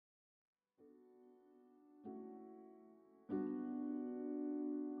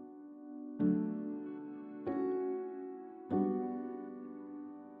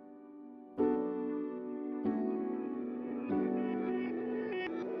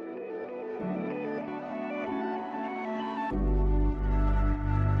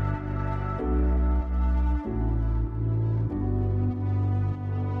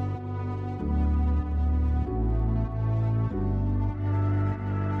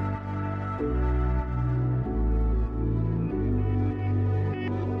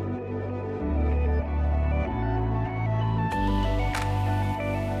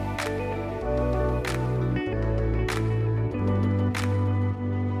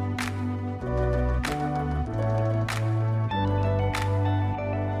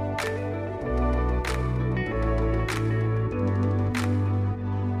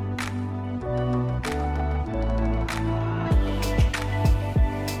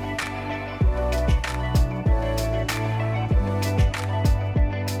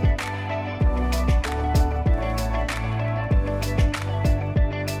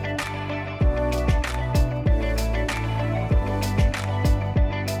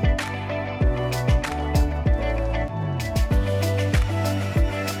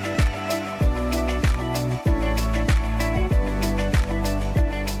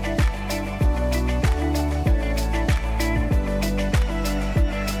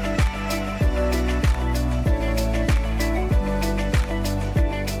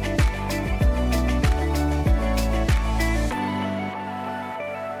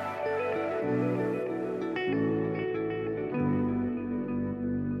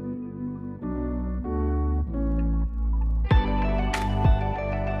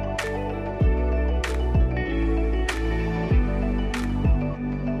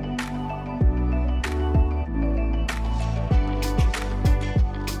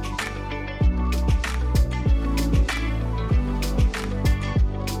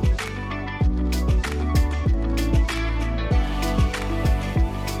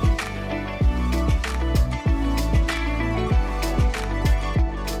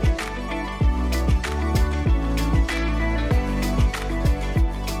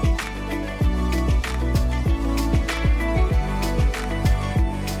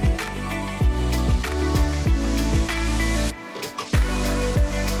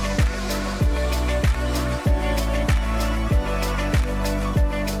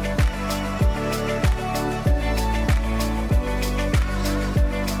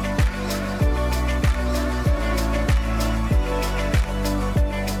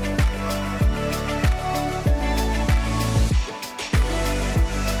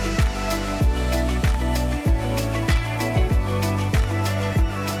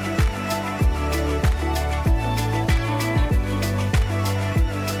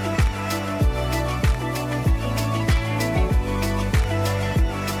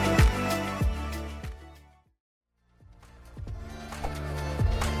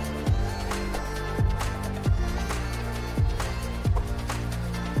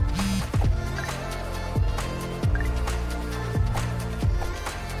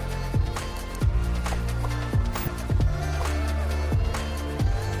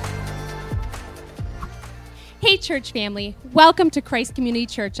church family. Welcome to Christ Community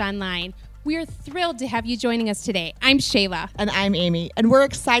Church Online. We are thrilled to have you joining us today. I'm Shayla. And I'm Amy, and we're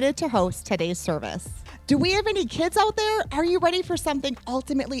excited to host today's service. Do we have any kids out there? Are you ready for something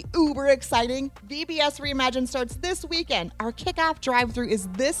ultimately uber exciting? VBS Reimagine starts this weekend. Our kickoff drive-thru is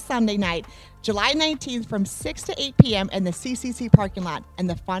this Sunday night, July 19th from 6 to 8 p.m. in the CCC parking lot, and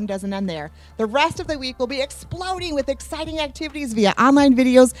the fun doesn't end there. The rest of the week will be exploding with exciting activities via online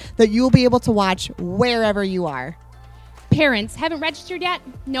videos that you'll be able to watch wherever you are. Parents, haven't registered yet?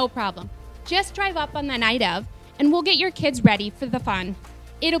 No problem. Just drive up on the night of, and we'll get your kids ready for the fun.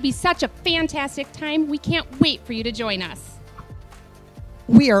 It'll be such a fantastic time. We can't wait for you to join us.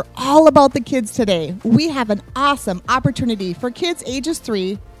 We are all about the kids today. We have an awesome opportunity for kids ages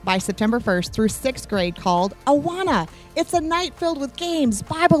 3 by September 1st through 6th grade called Awana. It's a night filled with games,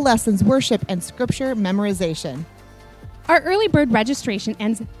 Bible lessons, worship, and scripture memorization. Our early bird registration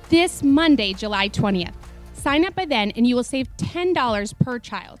ends this Monday, July 20th. Sign up by then and you will save $10 per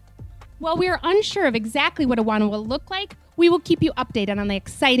child. While we are unsure of exactly what Awana will look like, we will keep you updated on the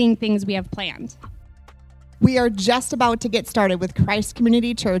exciting things we have planned. We are just about to get started with Christ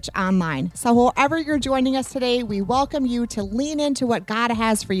Community Church Online. So however you're joining us today, we welcome you to lean into what God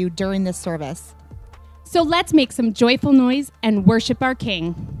has for you during this service. So let's make some joyful noise and worship our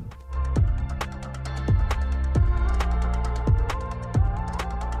King.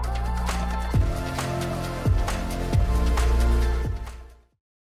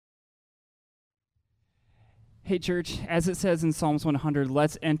 Hey church, as it says in Psalms 100,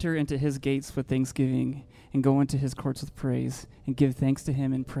 let's enter into his gates with thanksgiving and go into his courts with praise and give thanks to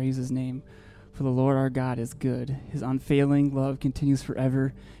him and praise his name. For the Lord our God is good. His unfailing love continues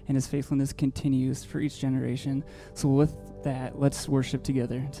forever and his faithfulness continues for each generation. So with that, let's worship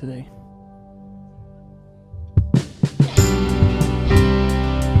together today.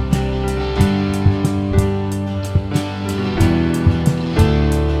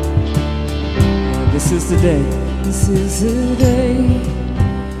 This is the day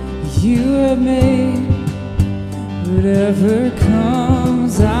you have made. Whatever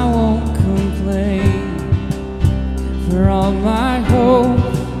comes, I won't complain. For all my hope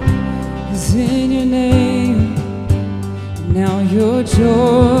is in your name. Now your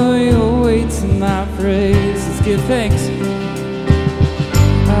joy awaits my praise. Let's give thanks.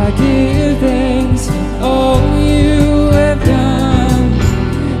 I give thanks for all you have done,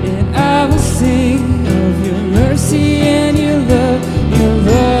 and I will sing of your mercy and your love. Your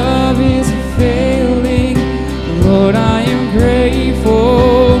love is failing. Lord, I am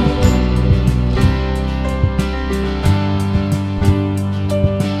grateful.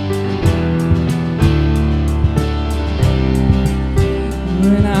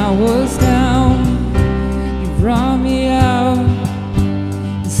 When I was down, you brought me out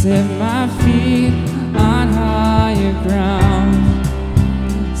and set my feet on higher ground.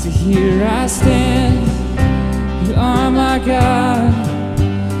 So here I stand, you are my God,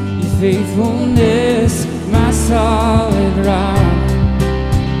 your faithfulness, my solid rock.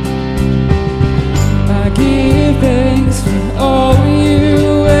 I give thanks for all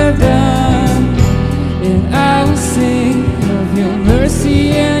you have done, and I will sing of your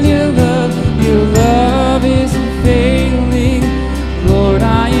mercy and your love. Your love is unfailing. Lord,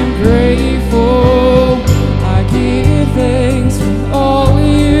 I am grateful. I give thanks for all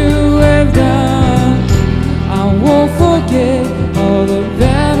you have done. I won't forget all the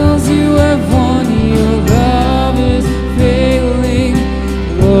battles you have won. Your love is failing.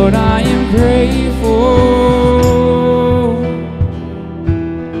 Lord, I am grateful.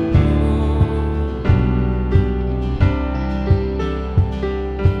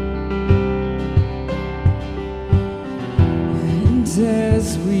 And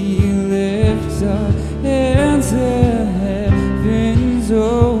as we lift our hands, the heavens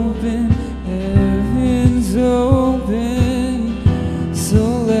open, heavens open. So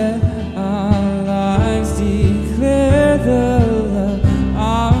let our lives declare the love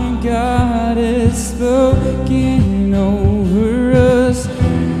our God has spoken over us.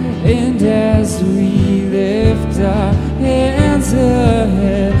 And as we lift our hands, the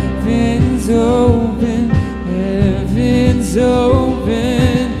heavens open, heavens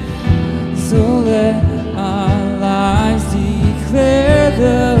open. So let our lives declare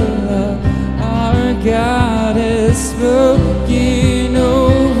the love our God has spoken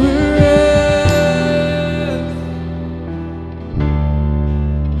over us.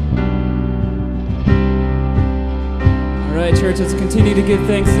 All right, church, let's continue to give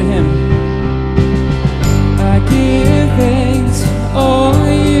thanks to him. I give thanks for all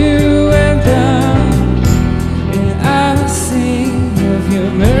you have done, and I will sing of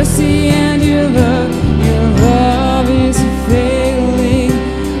your mercy and your love. Your love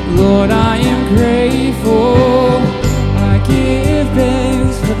Lord, I am grateful. I give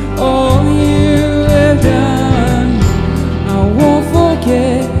thanks for all you have done. I won't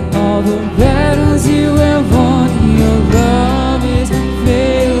forget all the battles you have won. Your love is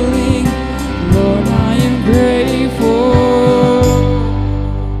failing. Lord, I am grateful.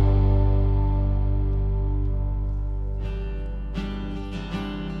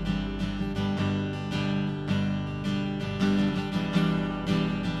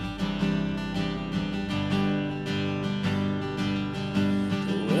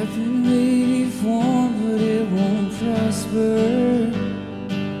 The weapon may be formed, but it won't prosper.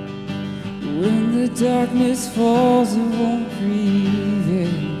 When the darkness falls, it won't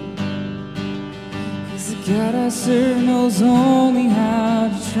prevail. 'Cause the God I serve knows only how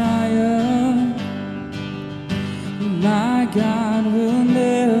to triumph. My God will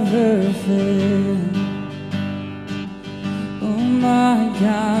never fail. Oh, my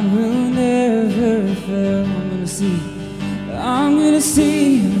God will never fail. I'm gonna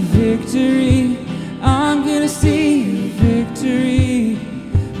see victory. I'm gonna see victory.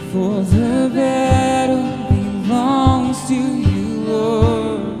 For the battle belongs to you,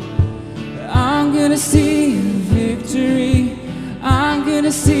 Lord. I'm gonna see victory. I'm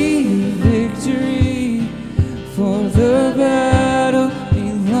gonna see victory. For the battle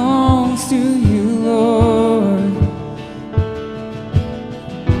belongs to you, Lord.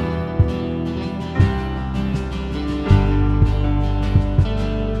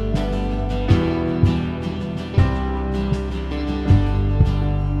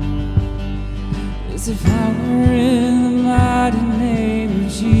 There's a power in the mighty name of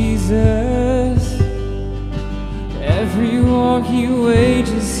Jesus. Every war he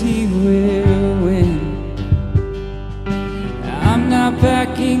wages, he will win. I'm not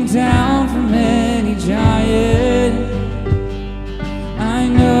backing down from any giant. I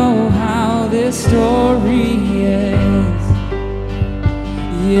know how this story ends.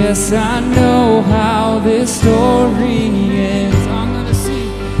 Yes, I know how this story ends.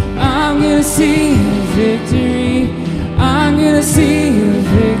 I'm gonna see victory. I'm gonna see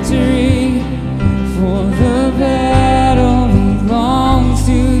victory. For the battle belongs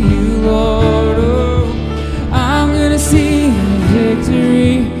to you, Lord. Oh, I'm gonna see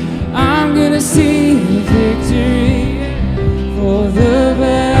victory. I'm gonna see victory. For the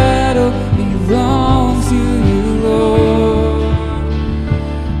battle belongs to you, Lord.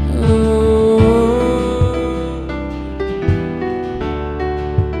 Oh.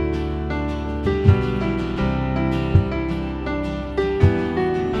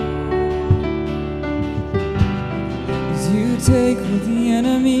 You take what the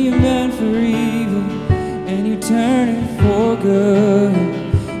enemy meant for evil and you turn it for good.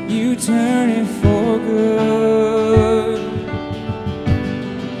 You turn it for good.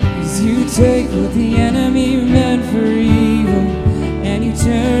 'Cause you take what the enemy meant for evil and you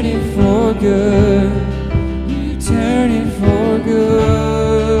turn it for good. You turn it for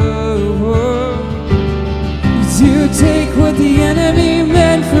good. 'Cause you take what the enemy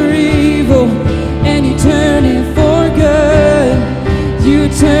meant for evil and you turn it for good. You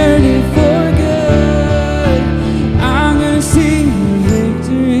turn it for good. I'm gonna see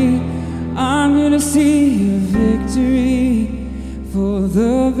victory. I'm gonna see victory. For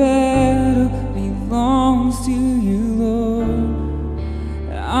the battle belongs to you, Lord.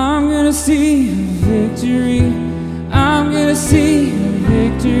 I'm gonna see victory. I'm gonna see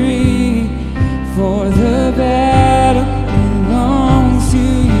victory. For the battle belongs to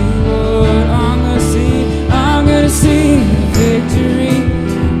you, Lord. I'm gonna see victory.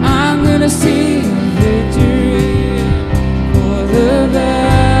 I'm gonna see victory. For the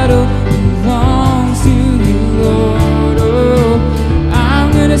battle belongs to you, Lord. Oh, I'm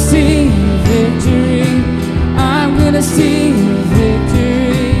gonna see victory. I'm gonna see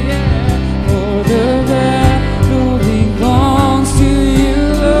victory. For the battle belongs to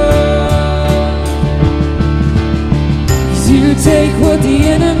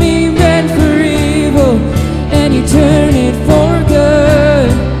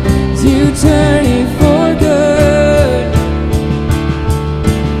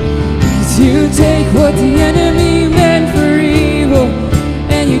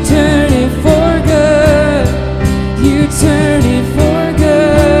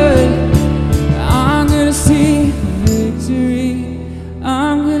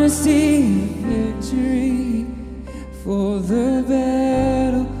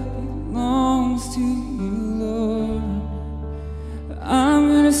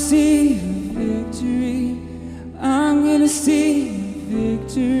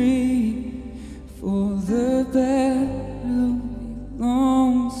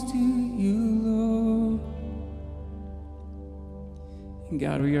belongs to you, Lord. And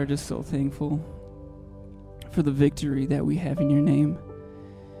God, we are just so thankful for the victory that we have in your name,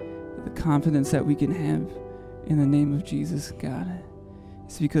 the confidence that we can have in the name of Jesus, God.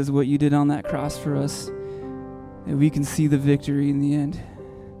 It's because of what you did on that cross for us that we can see the victory in the end.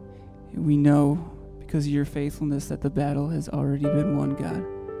 And we know, because of your faithfulness, that the battle has already been won, God.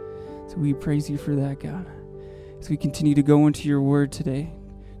 So we praise you for that, God. As we continue to go into your word today,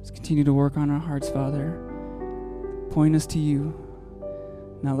 just continue to work on our hearts, Father. Point us to you.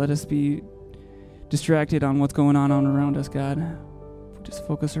 Now let us be distracted on what's going on around us, God. Just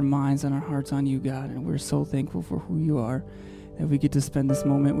focus our minds and our hearts on you, God. And we're so thankful for who you are, that we get to spend this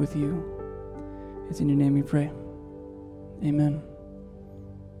moment with you. It's in your name we pray. Amen.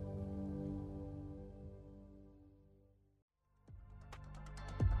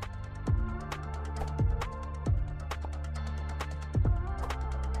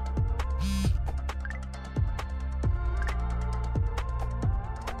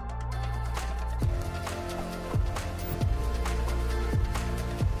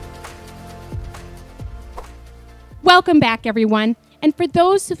 Welcome back, everyone. And for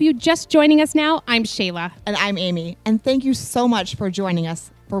those of you just joining us now, I'm Shayla. And I'm Amy. And thank you so much for joining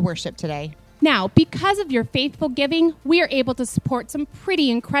us for worship today. Now, because of your faithful giving, we are able to support some pretty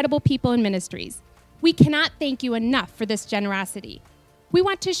incredible people and ministries. We cannot thank you enough for this generosity. We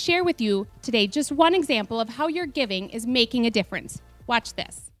want to share with you today just one example of how your giving is making a difference. Watch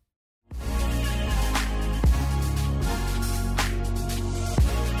this.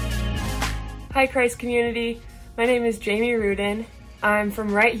 Hi, Christ community. My name is Jamie Rudin. I'm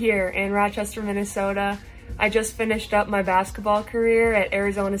from right here in Rochester, Minnesota. I just finished up my basketball career at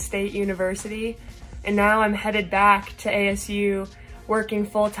Arizona State University, and now I'm headed back to ASU working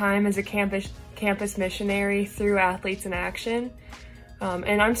full-time as a campus missionary through Athletes in Action.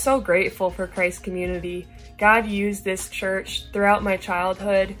 And I'm so grateful for Christ community. God used this church throughout my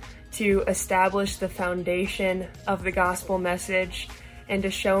childhood to establish the foundation of the gospel message and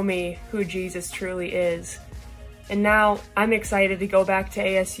to show me who Jesus truly is. And now I'm excited to go back to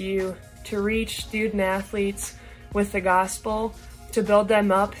ASU to reach student athletes with the gospel, to build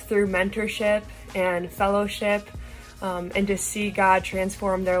them up through mentorship and fellowship, and to see God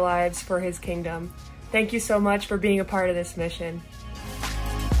transform their lives for his kingdom. Thank you so much for being a part of this mission.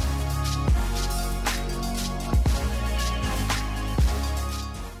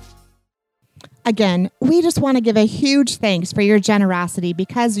 Again, we just want to give a huge thanks for your generosity,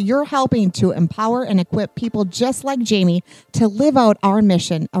 because you're helping to empower and equip people just like Jamie to live out our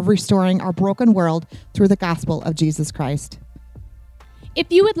mission of restoring our broken world through the gospel of Jesus Christ.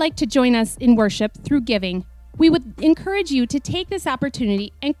 If you would like to join us in worship through giving, we would encourage you to take this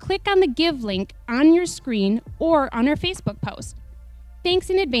opportunity and click on the Give link on your screen or on our Facebook post.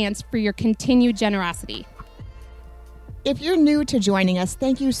 Thanks in advance for your continued generosity. If you're new to joining us,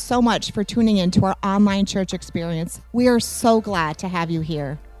 thank you so much for tuning in to our online church experience. We are so glad to have you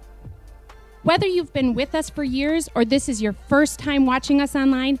here. Whether you've been with us for years or this is your first time watching us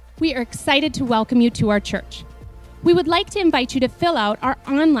online, we are excited to welcome you to our church. We would like to invite you to fill out our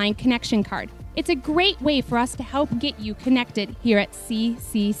online connection card. It's a great way for us to help get you connected here at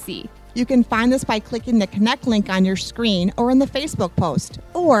CCC. You can find this by clicking the Connect link on your screen or in the Facebook post.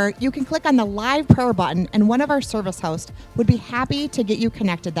 Or you can click on the live prayer button, and one of our service hosts would be happy to get you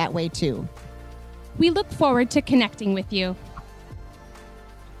connected that way too. We look forward to connecting with you.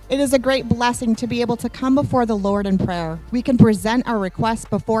 It is a great blessing to be able to come before the Lord in prayer. We can present our requests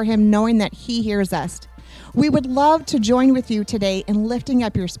before him knowing that he hears us. We would love to join with you today in lifting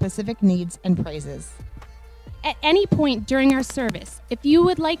up your specific needs and praises. At any point during our service, if you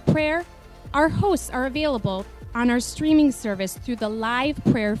would like prayer, our hosts are available on our streaming service through the live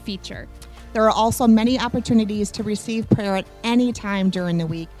prayer feature. There are also many opportunities to receive prayer at any time during the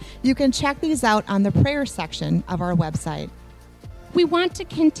week. You can check these out on the prayer section of our website. We want to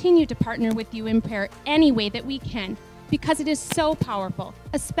continue to partner with you in prayer any way that we can, because it is so powerful,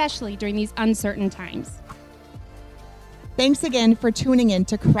 especially during these uncertain times. Thanks again for tuning in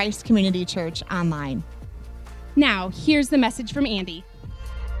to Christ Community Church Online. Now, here's the message from Andy.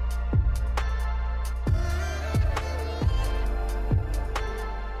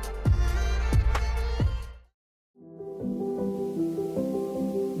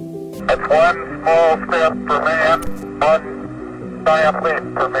 That's one small step for man, one giant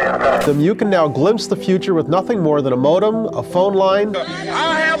leap for mankind. You can now glimpse the future with nothing more than a modem, a phone line.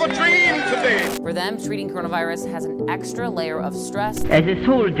 I have a dream today. For them, treating coronavirus has an extra layer of stress. As a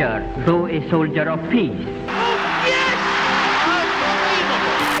soldier, though a soldier of peace.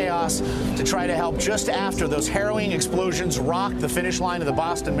 chaos to try to help just after those harrowing explosions rocked the finish line of the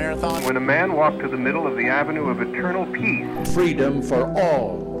Boston Marathon. When a man walked to the middle of the Avenue of Eternal Peace. Freedom for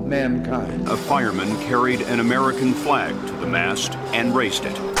all mankind. A fireman carried an American flag to the mast and raised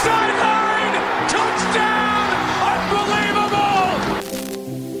it. Sideline! Touchdown! Unbelievable!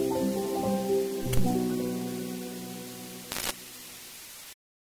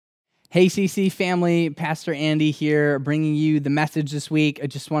 Hey CC family, Pastor Andy here, bringing you the message this week. I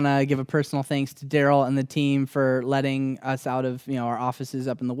just want to give a personal thanks to Daryl and the team for letting us out of our offices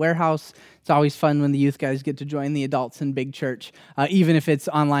up in the warehouse. It's always fun when the youth guys get to join the adults in big church, even if it's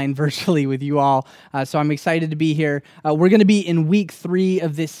online virtually with you all. So I'm excited to be here. We're going to be in week 3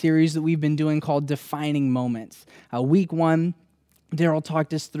 of this series that we've been doing called Defining Moments. Week 1, Daryl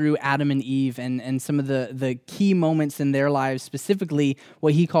talked us through Adam and Eve and some of the key moments in their lives, specifically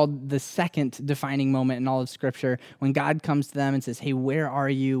what he called the second defining moment in all of Scripture, when God comes to them and says, hey, where are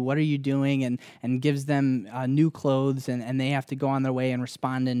you? What are you doing? And gives them new clothes, and they have to go on their way and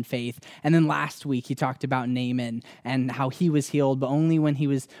respond in faith. And then last week, he talked about Naaman and how he was healed, but only when he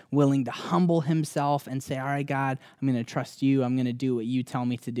was willing to humble himself and say, all right, God, I'm going to trust you. I'm going to do what you tell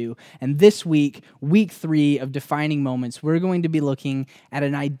me to do. And this week, week 3 of Defining Moments, we're going to be looking at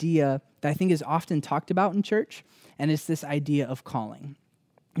an idea that I think is often talked about in church, and it's this idea of calling.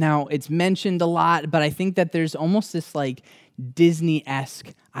 Now, it's mentioned a lot, but I think that there's almost this like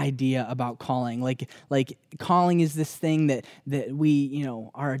Disney-esque idea about calling. Like calling is this thing that we,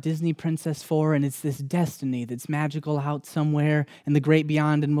 are a Disney princess for, and it's this destiny that's magical out somewhere in the great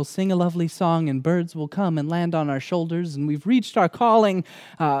beyond, and we'll sing a lovely song, and birds will come and land on our shoulders, and we've reached our calling.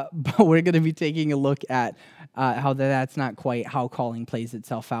 But we're going to be taking a look at how that's not quite how calling plays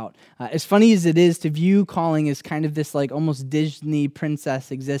itself out. As funny as it is to view calling as kind of this like almost Disney princess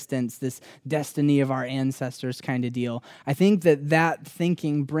existence, this destiny of our ancestors kind of deal, I think that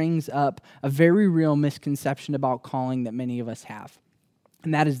thinking brings up a very real misconception about calling that many of us have.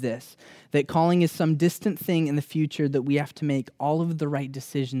 And that is this, that calling is some distant thing in the future that we have to make all of the right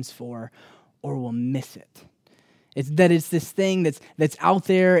decisions for, or we'll miss it. It's this thing that's out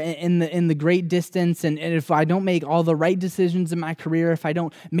there in the great distance, and if I don't make all the right decisions in my career, if I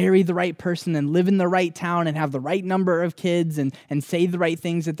don't marry the right person and live in the right town and have the right number of kids and say the right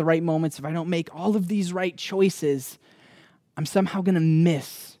things at the right moments, if I don't make all of these right choices, I'm somehow going to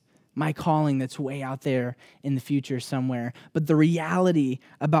miss my calling that's way out there in the future somewhere. But the reality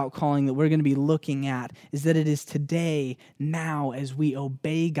about calling that we're going to be looking at is that it is today, now, as we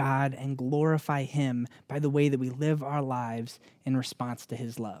obey God and glorify Him by the way that we live our lives in response to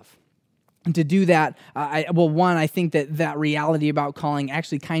His love. And to do that, I think that reality about calling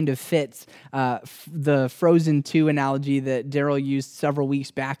actually kind of fits the Frozen 2 analogy that Daryl used several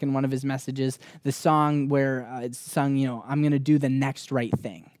weeks back in one of his messages, the song where it's sung, I'm going to do the next right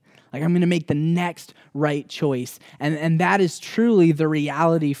thing. Like, I'm going to make the next right choice. And that is truly the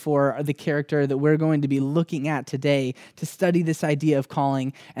reality for the character that we're going to be looking at today to study this idea of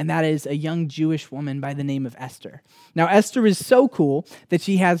calling, and that is a young Jewish woman by the name of Esther. Now, Esther is so cool that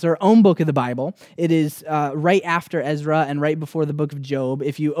she has her own book of the Bible. It is right after Ezra and right before the book of Job.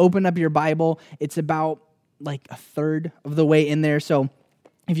 If you open up your Bible, it's about like a third of the way in there. So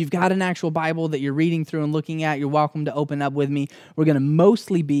if you've got an actual Bible that you're reading through and looking at, you're welcome to open up with me. We're going to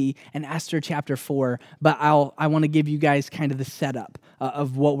mostly be in Esther chapter 4, but I want to give you guys kind of the setup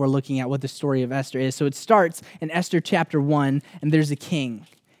of what we're looking at, what the story of Esther is. So it starts in Esther chapter 1, and there's a king.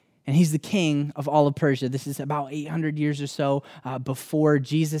 And he's the king of all of Persia. This is about 800 years or so before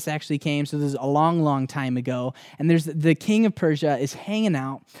Jesus actually came. So this is a long, long time ago. And there's the king of Persia is hanging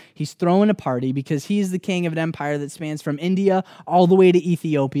out. He's throwing a party because he's the king of an empire that spans from India all the way to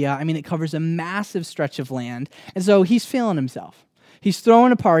Ethiopia. I mean, it covers a massive stretch of land. And so he's feeling himself. He's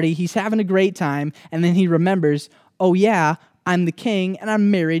throwing a party. He's having a great time. And then he remembers, oh yeah, I'm the king, and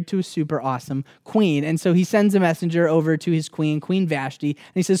I'm married to a super awesome queen. And so he sends a messenger over to his queen, Queen Vashti,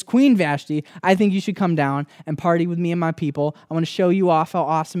 and he says, Queen Vashti, I think you should come down and party with me and my people. I want to show you off how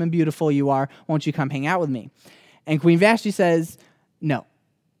awesome and beautiful you are. Won't you come hang out with me? And Queen Vashti says, no.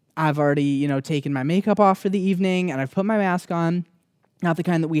 I've already, taken my makeup off for the evening, and I've put my mask on. Not the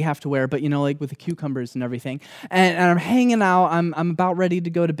kind that we have to wear, but, like with the cucumbers and everything. And I'm hanging out. I'm about ready to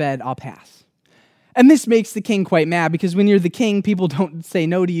go to bed. I'll pass. And this makes the king quite mad, because when you're the king, people don't say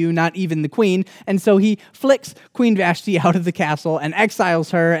no to you, not even the queen. And so he flicks Queen Vashti out of the castle and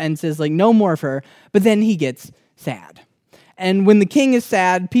exiles her and says, no more of her. But then he gets sad. And when the king is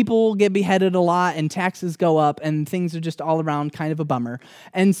sad, people get beheaded a lot and taxes go up and things are just all around kind of a bummer.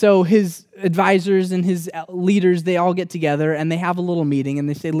 And so his advisors and his leaders, they all get together and they have a little meeting and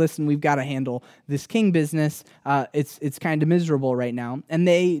they say, listen, we've got to handle this king business. It's kind of miserable right now. And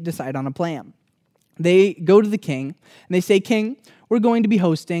they decide on a plan. They go to the king and they say, King, we're going to be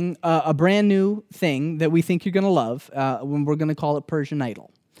hosting a brand new thing that we think you're going to love when we're going to call it Persian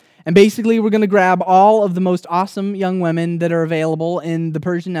Idol. And basically, we're going to grab all of the most awesome young women that are available in the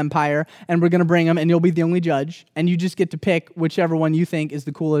Persian Empire, and we're going to bring them, and you'll be the only judge, and you just get to pick whichever one you think is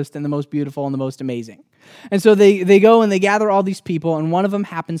the coolest and the most beautiful and the most amazing. And so they go and they gather all these people, and one of them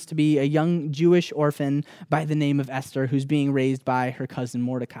happens to be a young Jewish orphan by the name of Esther, who's being raised by her cousin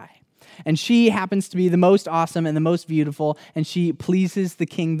Mordecai. And she happens to be the most awesome and the most beautiful, and she pleases the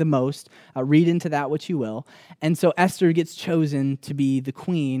king the most. Read into that what you will. And so Esther gets chosen to be the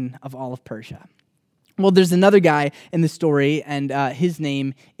queen of all of Persia. Well, there's another guy in the story, and his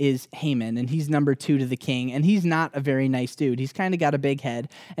name is Haman, and he's number 2 to the king, and he's not a very nice dude. He's kind of got a big head,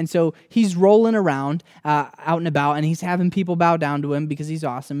 and so he's rolling around out and about, and he's having people bow down to him because he's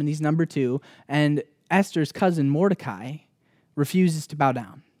awesome, and he's number 2, and Esther's cousin Mordecai refuses to bow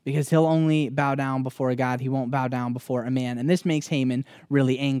down, because he'll only bow down before a god. He won't bow down before a man. And this makes Haman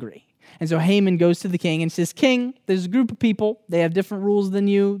really angry. And so Haman goes to the king and says, King, there's a group of people. They have different rules than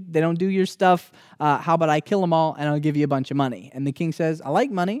you. They don't do your stuff. How about I kill them all and I'll give you a bunch of money? And the king says, I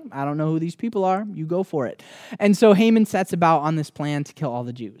like money. I don't know who these people are. You go for it. And so Haman sets about on this plan to kill all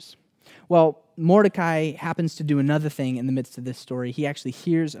the Jews. Well, Mordecai happens to do another thing in the midst of this story. He actually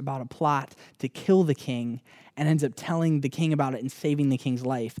hears about a plot to kill the king and ends up telling the king about it and saving the king's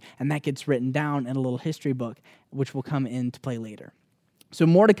life. And that gets written down in a little history book, which will come into play later. So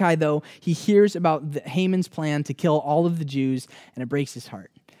Mordecai, though, he hears about Haman's plan to kill all of the Jews, and it breaks his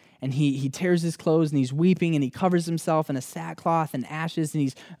heart. And he tears his clothes, and he's weeping, and he covers himself in a sackcloth and ashes, and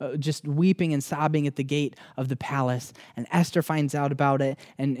he's just weeping and sobbing at the gate of the palace. And Esther finds out about it,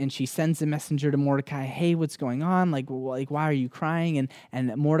 and she sends a messenger to Mordecai, hey, what's going on? Like why are you crying?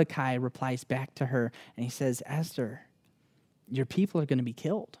 And Mordecai replies back to her, and he says, Esther, your people are going to be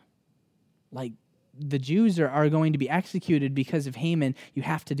killed. Like, the Jews are going to be executed because of Haman. You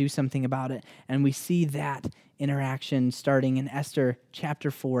have to do something about it. And we see that interaction starting in Esther chapter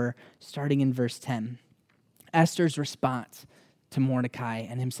 4, starting in verse 10. Esther's response to Mordecai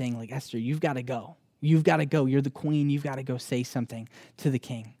and him saying, like, Esther, you've got to go. You've got to go. You're the queen. You've got to go say something to the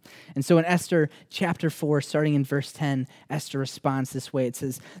king. And so in Esther chapter 4, starting in verse 10, Esther responds this way. It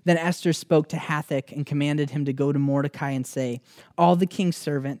says, Then Esther spoke to Hathach and commanded him to go to Mordecai and say, All the king's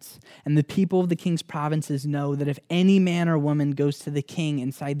servants and the people of the king's provinces know that if any man or woman goes to the king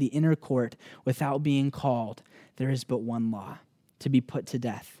inside the inner court without being called, there is but one law, to be put to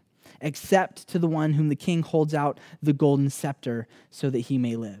death, except to the one whom the king holds out the golden scepter so that he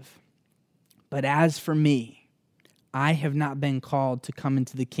may live. But as for me, I have not been called to come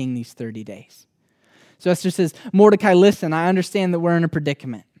into the king these 30 days. So Esther says, Mordecai, listen, I understand that we're in a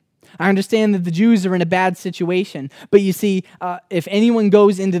predicament. I understand that the Jews are in a bad situation. But you see, if anyone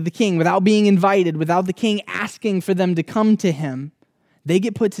goes into the king without being invited, without the king asking for them to come to him, they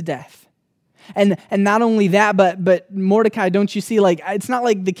get put to death. And not only that, but Mordecai, don't you see, like, it's not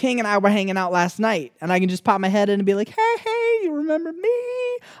like the king and I were hanging out last night and I can just pop my head in and be like, hey, you remember me?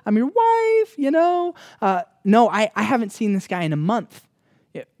 I'm your wife, you know? No, I haven't seen this guy in a month,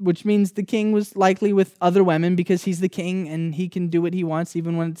 which means the king was likely with other women because he's the king and he can do what he wants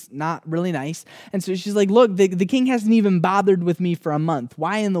even when it's not really nice. And so she's like, look, the king hasn't even bothered with me for a month.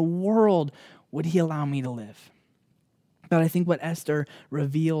 Why in the world would he allow me to live? But I think what Esther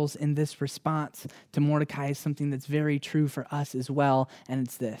reveals in this response to Mordecai is something that's very true for us as well, and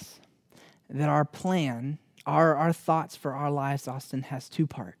it's this, that our plan, our thoughts for our lives, Austin, has 2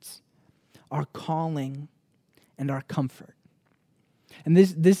 parts, our calling and our comfort. And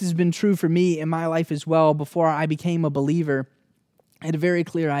this has been true for me in my life as well. Before I became a believer, I had a very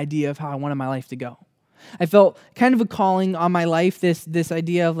clear idea of how I wanted my life to go. I felt kind of a calling on my life, this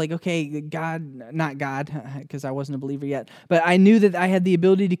idea of like, okay, God, not God, because I wasn't a believer yet, but I knew that I had the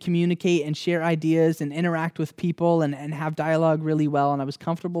ability to communicate and share ideas and interact with people and have dialogue really well, and I was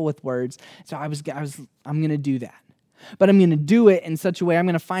comfortable with words, so I'm going to do that. But I'm going to do it in such a way, I'm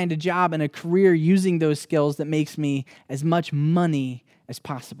going to find a job and a career using those skills that makes me as much money as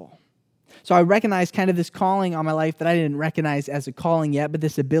possible. So I recognized kind of this calling on my life that I didn't recognize as a calling yet, but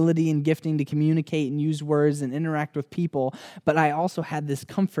this ability and gifting to communicate and use words and interact with people. But I also had this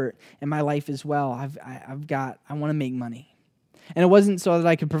comfort in my life as well. I want to make money. And it wasn't so that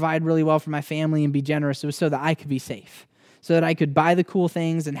I could provide really well for my family and be generous. It was so that I could be safe, so that I could buy the cool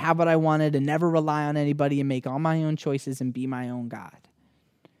things and have what I wanted and never rely on anybody and make all my own choices and be my own God.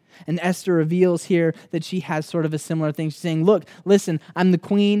 And Esther reveals here that she has sort of a similar thing. She's saying, look, listen, I'm the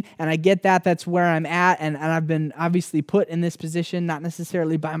queen, and I get that. That's where I'm at, and I've been obviously put in this position, not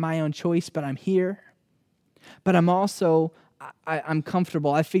necessarily by my own choice, but I'm here. But I'm also, I'm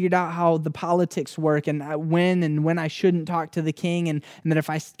comfortable. I figured out how the politics work and when I shouldn't talk to the king, and that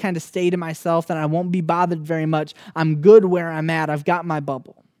if I kind of stay to myself, then I won't be bothered very much. I'm good where I'm at. I've got my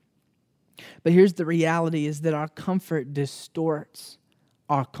bubble. But here's the reality, is that our comfort distorts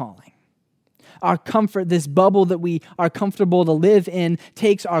our calling. Our comfort, this bubble that we are comfortable to live in,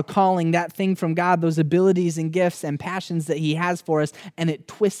 takes our calling, that thing from God, those abilities and gifts and passions that he has for us, and it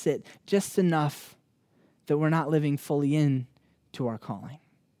twists it just enough that we're not living fully in to our calling.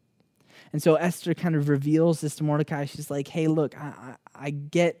 And so Esther kind of reveals this to Mordecai. She's like, hey, look, I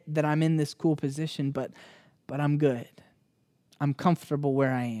get that I'm in this cool position, but I'm good. I'm comfortable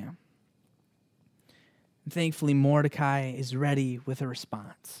where I am. And thankfully, Mordecai is ready with a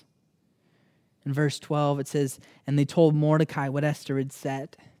response. In verse 12, it says, and they told Mordecai what Esther had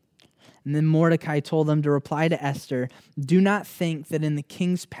said. And then Mordecai told them to reply to Esther, do not think that in the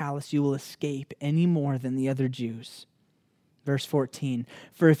king's palace you will escape any more than the other Jews. Verse 14,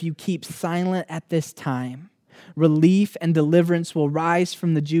 for if you keep silent at this time, relief and deliverance will rise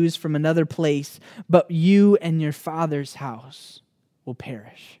from the Jews from another place, but you and your father's house will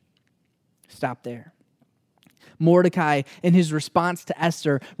perish. Stop there. Mordecai, in his response to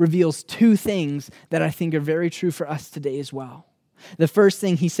Esther, reveals two things that I think are very true for us today as well. The first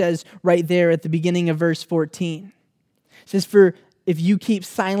thing he says right there at the beginning of verse 14, says, for if you keep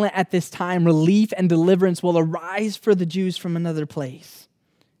silent at this time, relief and deliverance will arise for the Jews from another place.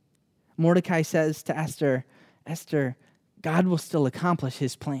 Mordecai says to Esther, Esther, God will still accomplish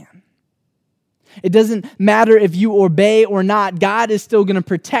his plan. It doesn't matter if you obey or not. God is still going to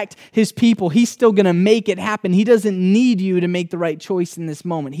protect his people. He's still going to make it happen. He doesn't need you to make the right choice in this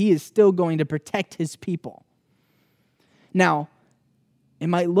moment. He is still going to protect his people. Now, it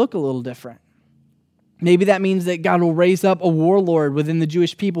might look a little different. Maybe that means that God will raise up a warlord within the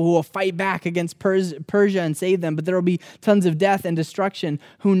Jewish people who will fight back against Persia and save them, but there will be tons of death and destruction.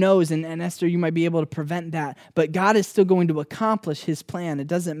 Who knows? And Esther, you might be able to prevent that. But God is still going to accomplish his plan. It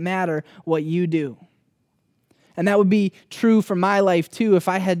doesn't matter what you do. And that would be true for my life too. If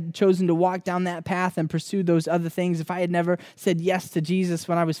I had chosen to walk down that path and pursue those other things, if I had never said yes to Jesus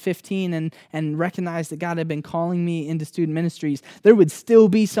when I was 15 and recognized that God had been calling me into student ministries, there would still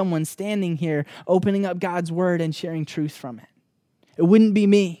be someone standing here opening up God's word and sharing truth from it. It wouldn't be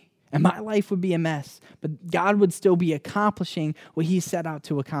me, and my life would be a mess, but God would still be accomplishing what he set out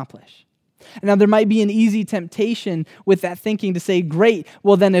to accomplish. Now, there might be an easy temptation with that thinking to say, great,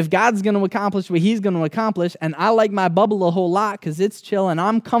 well then if God's going to accomplish what he's going to accomplish, and I like my bubble a whole lot because it's chill and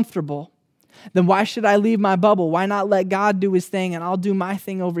I'm comfortable, then why should I leave my bubble? Why not let God do his thing and I'll do my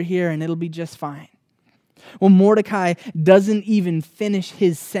thing over here and it'll be just fine? Well, Mordecai doesn't even finish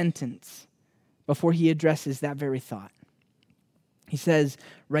his sentence before he addresses that very thought. He says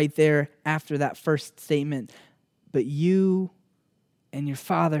right there after that first statement, but you and your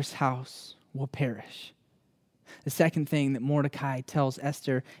father's house will perish. The second thing that Mordecai tells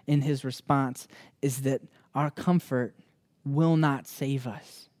Esther in his response is that our comfort will not save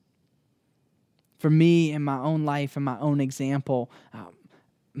us. For me, in my own life, in my own example,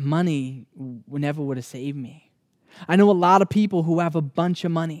 money never would have saved me. I know a lot of people who have a bunch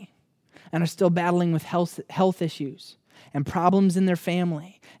of money and are still battling with health issues and problems in their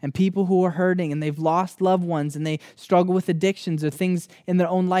family, and people who are hurting and they've lost loved ones and they struggle with addictions or things in their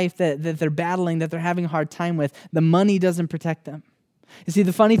own life that they're battling, that they're having a hard time with. The money doesn't protect them. You see,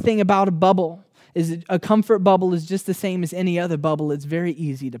 the funny thing about a bubble is a comfort bubble is just the same as any other bubble. It's very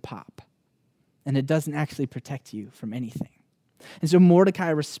easy to pop, and it doesn't actually protect you from anything. And so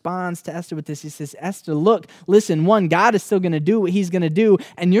Mordecai responds to Esther with this. He says, Esther, look, listen, one, God is still going to do what he's going to do,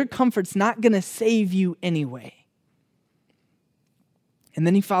 and your comfort's not going to save you anyway. And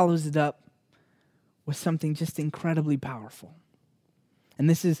then he follows it up with something just incredibly powerful. And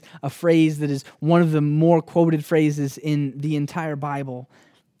this is a phrase that is one of the more quoted phrases in the entire Bible.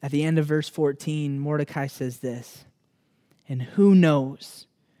 At the end of verse 14, Mordecai says this, and who knows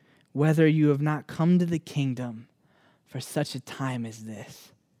whether you have not come to the kingdom for such a time as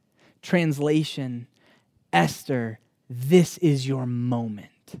this. Translation, Esther, this is your moment.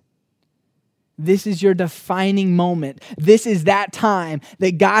 This is your defining moment. This is that time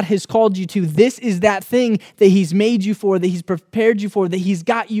that God has called you to. This is that thing that he's made you for, that he's prepared you for, that he's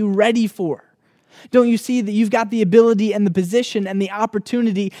got you ready for. Don't you see that you've got the ability and the position and the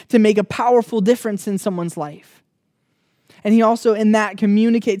opportunity to make a powerful difference in someone's life? And he also in that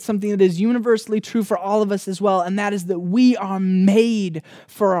communicates something that is universally true for all of us as well, and that is that we are made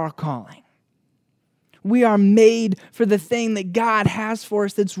for our calling. We are made for the thing that God has for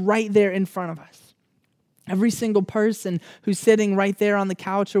us that's right there in front of us. Every single person who's sitting right there on the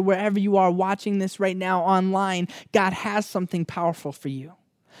couch or wherever you are watching this right now online, God has something powerful for you.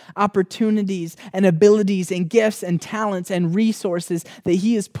 Opportunities and abilities and gifts and talents and resources that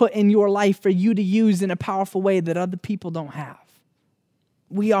he has put in your life for you to use in a powerful way that other people don't have.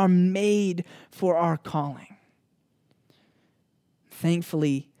 We are made for our calling.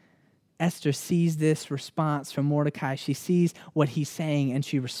 Thankfully, Esther sees this response from Mordecai. She sees what he's saying and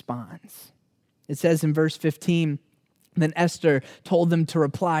she responds. It says in verse 15, then Esther told them to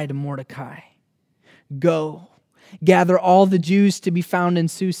reply to Mordecai, "Go, gather all the Jews to be found in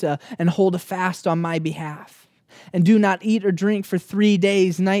Susa and hold a fast on my behalf. And do not eat or drink for 3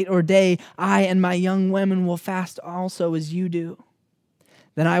 days, night or day. I and my young women will fast also as you do.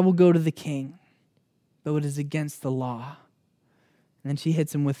 Then I will go to the king, though it is against the law." And then she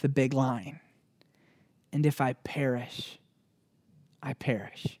hits him with the big line. "And if I perish, I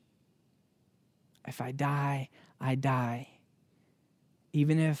perish. If I die, I die.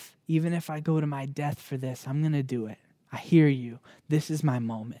 Even if I go to my death for this, I'm going to do it. I hear you. This is my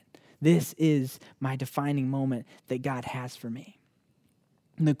moment. This is my defining moment that God has for me."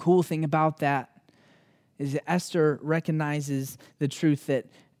 And the cool thing about that is that Esther recognizes the truth that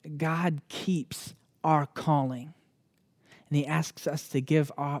God keeps our calling. And he asks us to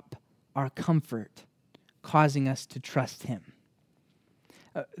give up our comfort, causing us to trust him.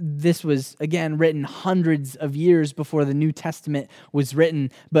 This was, again, written hundreds of years before the New Testament was written,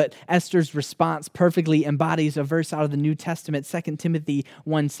 but Esther's response perfectly embodies a verse out of the New Testament, 2 Timothy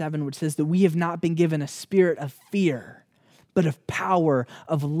 1:7, which says that we have not been given a spirit of fear, but of power,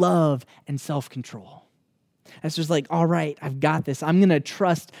 of love, and self-control. Esther's like, all right, I've got this. I'm going to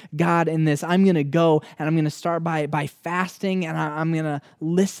trust God in this. I'm going to go and I'm going to start by fasting, and I'm going to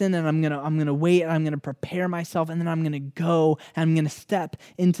listen, and I'm going to wait, and I'm going to prepare myself, and then I'm going to go and I'm going to step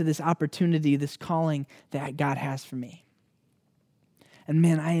into this opportunity, this calling that God has for me. And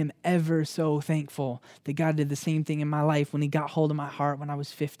man, I am ever so thankful that God did the same thing in my life when he got hold of my heart when I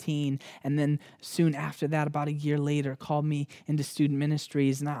was 15. And then soon after that, about a year later, called me into student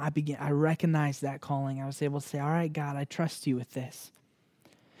ministries. And I recognized that calling. I was able to say, all right, God, I trust you with this.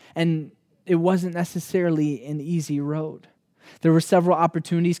 And it wasn't necessarily an easy road. There were several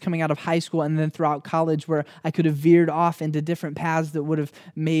opportunities coming out of high school and then throughout college where I could have veered off into different paths that would have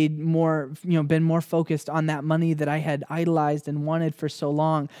made more, been more focused on that money that I had idolized and wanted for so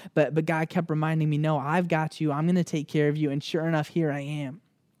long. But God kept reminding me, no, I've got you. I'm going to take care of you. And sure enough, here I am.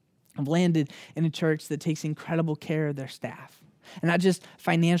 I've landed in a church that takes incredible care of their staff. And not just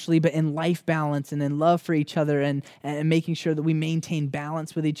financially, but in life balance and in love for each other and making sure that we maintain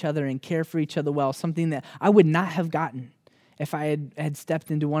balance with each other and care for each other well, something that I would not have gotten if I had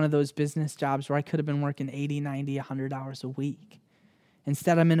stepped into one of those business jobs where I could have been working 80, 90, 100 hours a week.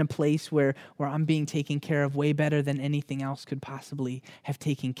 Instead, I'm in a place where I'm being taken care of way better than anything else could possibly have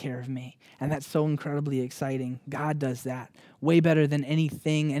taken care of me. And that's so incredibly exciting. God does that way better than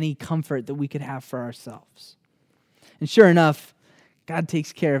anything, any comfort that we could have for ourselves. And sure enough, God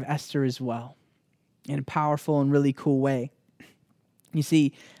takes care of Esther as well in a powerful and really cool way. You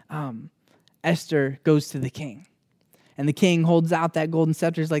see, Esther goes to the king. And the king holds out that golden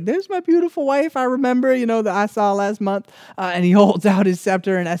scepter. He's like, there's my beautiful wife I remember, that I saw last month. And he holds out his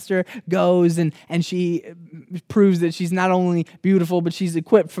scepter, and Esther goes, and she proves that she's not only beautiful, but she's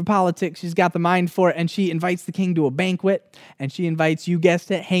equipped for politics. She's got the mind for it. And she invites the king to a banquet. And she invites, you guessed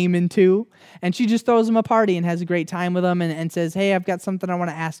it, Haman too. And she just throws him a party and has a great time with him and says, hey, I've got something I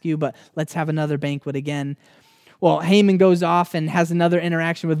want to ask you, but let's have another banquet again. Well, Haman goes off and has another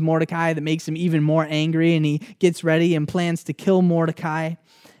interaction with Mordecai that makes him even more angry, and he gets ready and plans to kill Mordecai.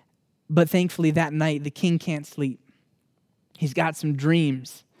 But thankfully that night, the king can't sleep. He's got some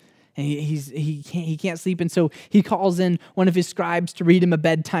dreams, and he can't sleep, and so he calls in one of his scribes to read him a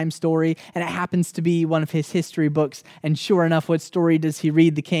bedtime story, and it happens to be one of his history books. And sure enough, what story does he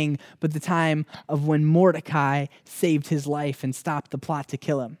read the king but the time of when Mordecai saved his life and stopped the plot to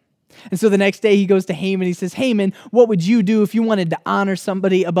kill him? And so the next day he goes to Haman. He says, Haman, what would you do if you wanted to honor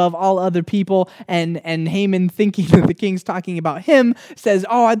somebody above all other people? And Haman, thinking that the king's talking about him, says,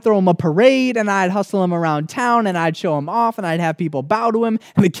 oh, I'd throw him a parade, and I'd hustle him around town, and I'd show him off, and I'd have people bow to him.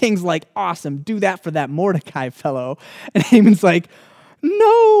 And the king's like, awesome, do that for that Mordecai fellow. And Haman's like,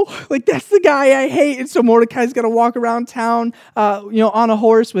 no, that's the guy I hate. And so Mordecai's got to walk around town, on a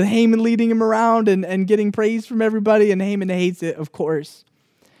horse with Haman leading him around and getting praise from everybody. And Haman hates it, of course.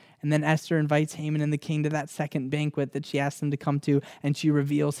 And then Esther invites Haman and the king to that second banquet that she asked them to come to, and she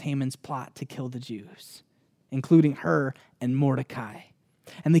reveals Haman's plot to kill the Jews, including her and Mordecai.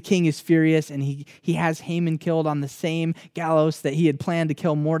 And the king is furious, and he has Haman killed on the same gallows that he had planned to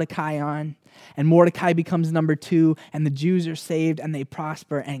kill Mordecai on. And Mordecai becomes number 2, and the Jews are saved, and they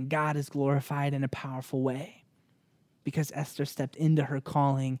prosper, and God is glorified in a powerful way. Because Esther stepped into her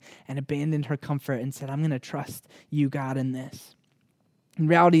calling and abandoned her comfort and said, I'm going to trust you, God, in this. And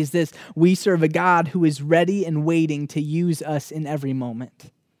reality is this: we serve a God who is ready and waiting to use us in every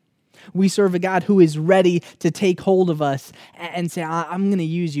moment. We serve a God who is ready to take hold of us and say, I'm going to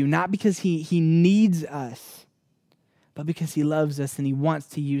use you, not because he needs us, but because he loves us and he wants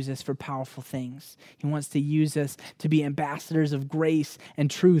to use us for powerful things. He wants to use us to be ambassadors of grace and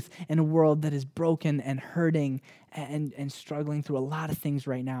truth in a world that is broken and hurting and struggling through a lot of things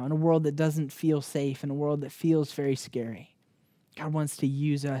right now, in a world that doesn't feel safe, in a world that feels very scary. God wants to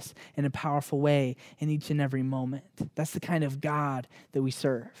use us in a powerful way in each and every moment. That's the kind of God that we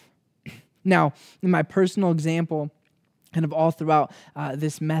serve. Now, in my personal example, kind of all throughout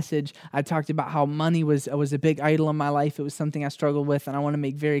this message, I talked about how money was a big idol in my life. It was something I struggled with, and I want to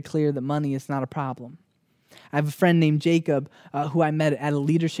make very clear that money is not a problem. I have a friend named Jacob who I met at a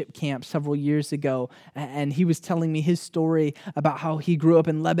leadership camp several years ago, and he was telling me his story about how he grew up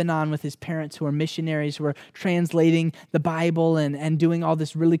in Lebanon with his parents who are missionaries, who are translating the Bible and doing all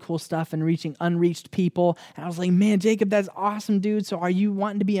this really cool stuff and reaching unreached people. And I was like, man, Jacob, that's awesome, dude. So are you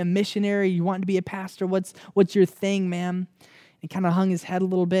wanting to be a missionary? You wanting to be a pastor? What's your thing, man? And kind of hung his head a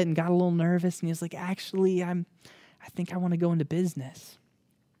little bit and got a little nervous, and he was like, actually, I think I want to go into business.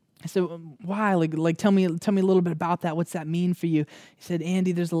 I said, why? Like, tell me a little bit about that. What's that mean for you? He said,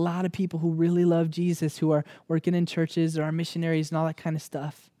 Andy, there's a lot of people who really love Jesus, who are working in churches or are missionaries and all that kind of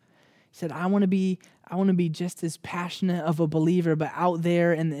stuff. He said, I want to be just as passionate of a believer, but out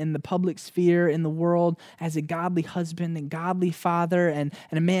there in the public sphere, in the world, as a godly husband and godly father and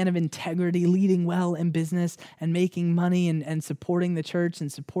a man of integrity, leading well in business and making money and supporting the church and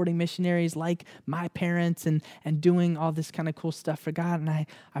supporting missionaries like my parents and doing all this kind of cool stuff for God. And I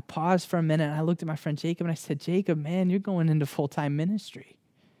paused for a minute and I looked at my friend Jacob and I said, Jacob, man, you're going into full-time ministry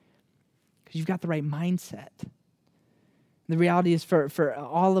because you've got the right mindset. The reality is for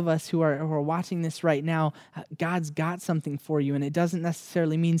all of us who are watching this right now, God's got something for you, and it doesn't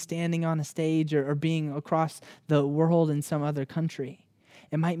necessarily mean standing on a stage or being across the world in some other country.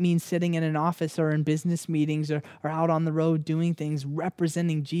 It might mean sitting in an office or in business meetings or out on the road doing things,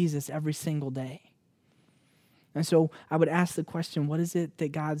 representing Jesus every single day. And so I would ask the question, what is it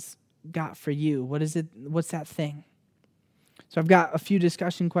that God's got for you? What's that thing? So I've got a few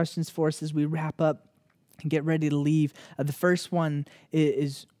discussion questions for us as we wrap up and get ready to leave. The first one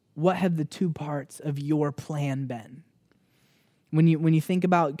is, what have the 2 parts of your plan been? When you think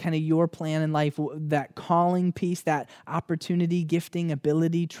about kind of your plan in life, that calling piece, that opportunity, gifting,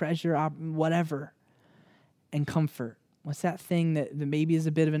 ability, treasure, whatever, and comfort. What's that thing that maybe is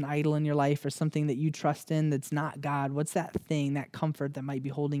a bit of an idol in your life or something that you trust in that's not God? What's that thing, that comfort that might be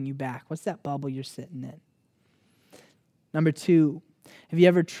holding you back? What's that bubble you're sitting in? Number 2, have you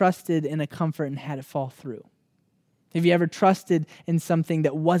ever trusted in a comfort and had it fall through? Have you ever trusted in something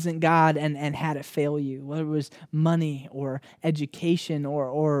that wasn't God and had it fail you? Whether it was money or education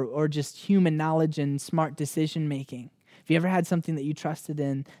or just human knowledge and smart decision making. Have you ever had something that you trusted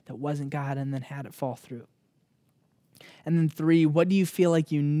in that wasn't God and then had it fall through? And then 3, what do you feel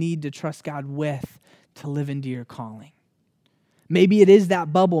like you need to trust God with to live into your calling? Maybe it is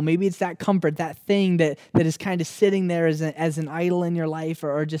that bubble. Maybe it's that comfort, that thing that is kind of sitting there as an idol in your life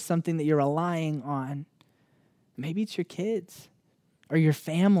or just something that you're relying on. Maybe it's your kids or your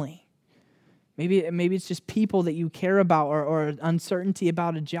family. Maybe it's just people that you care about or uncertainty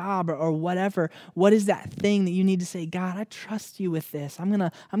about a job or whatever. What is that thing that you need to say, God, I trust you with this. I'm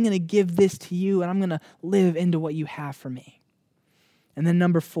gonna give this to you and I'm gonna live into what you have for me. And then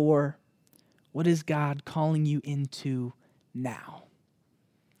number 4, what is God calling you into now?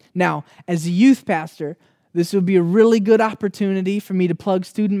 Now, as a youth pastor, this would be a really good opportunity for me to plug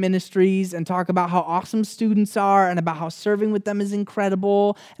student ministries and talk about how awesome students are and about how serving with them is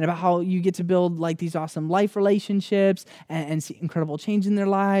incredible and about how you get to build like these awesome life relationships and see incredible change in their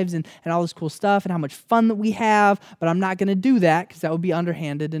lives and all this cool stuff and how much fun that we have. But I'm not going to do that because that would be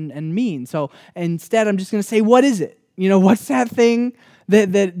underhanded and mean. So instead, I'm just going to say, what is it? What's that thing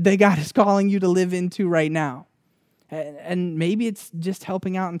that God is calling you to live into right now? And maybe it's just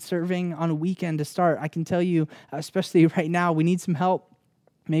helping out and serving on a weekend to start. I can tell you, especially right now, we need some help.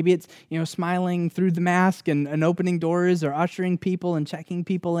 Maybe it's, smiling through the mask and opening doors or ushering people and checking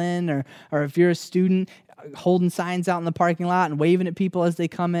people in. Or if you're a student, holding signs out in the parking lot and waving at people as they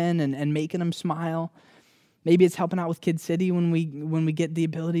come in and making them smile. Maybe it's helping out with Kid City when we get the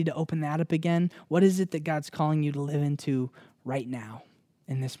ability to open that up again. What is it that God's calling you to live into right now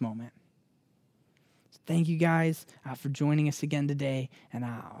in this moment? So thank you guys for joining us again today, and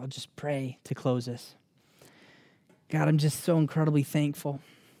I'll just pray to close us. God, I'm just so incredibly thankful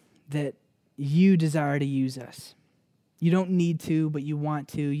that you desire to use us. You don't need to, but you want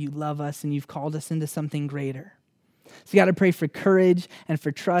to. You love us, and you've called us into something greater. So God, I pray for courage and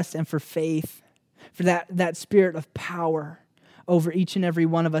for trust and for faith, for that spirit of power over each and every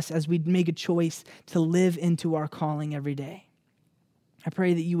one of us as we make a choice to live into our calling every day. I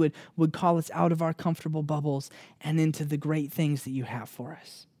pray that you would call us out of our comfortable bubbles and into the great things that you have for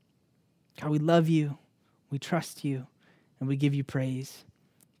us. God, we love you, we trust you, and we give you praise.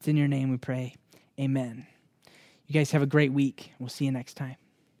 It's in your name we pray. Amen. You guys have a great week. We'll see you next time.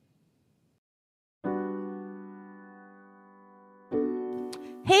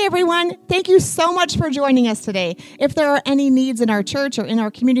 Hey everyone, thank you so much for joining us today. If there are any needs in our church or in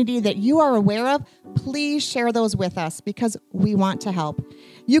our community that you are aware of, please share those with us because we want to help.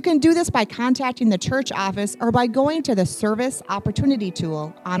 You can do this by contacting the church office or by going to the Service Opportunity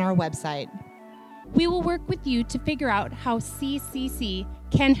tool on our website. We will work with you to figure out how CCC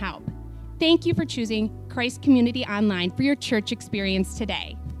can help. Thank you for choosing Christ Community Online for your church experience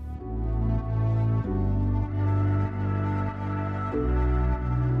today.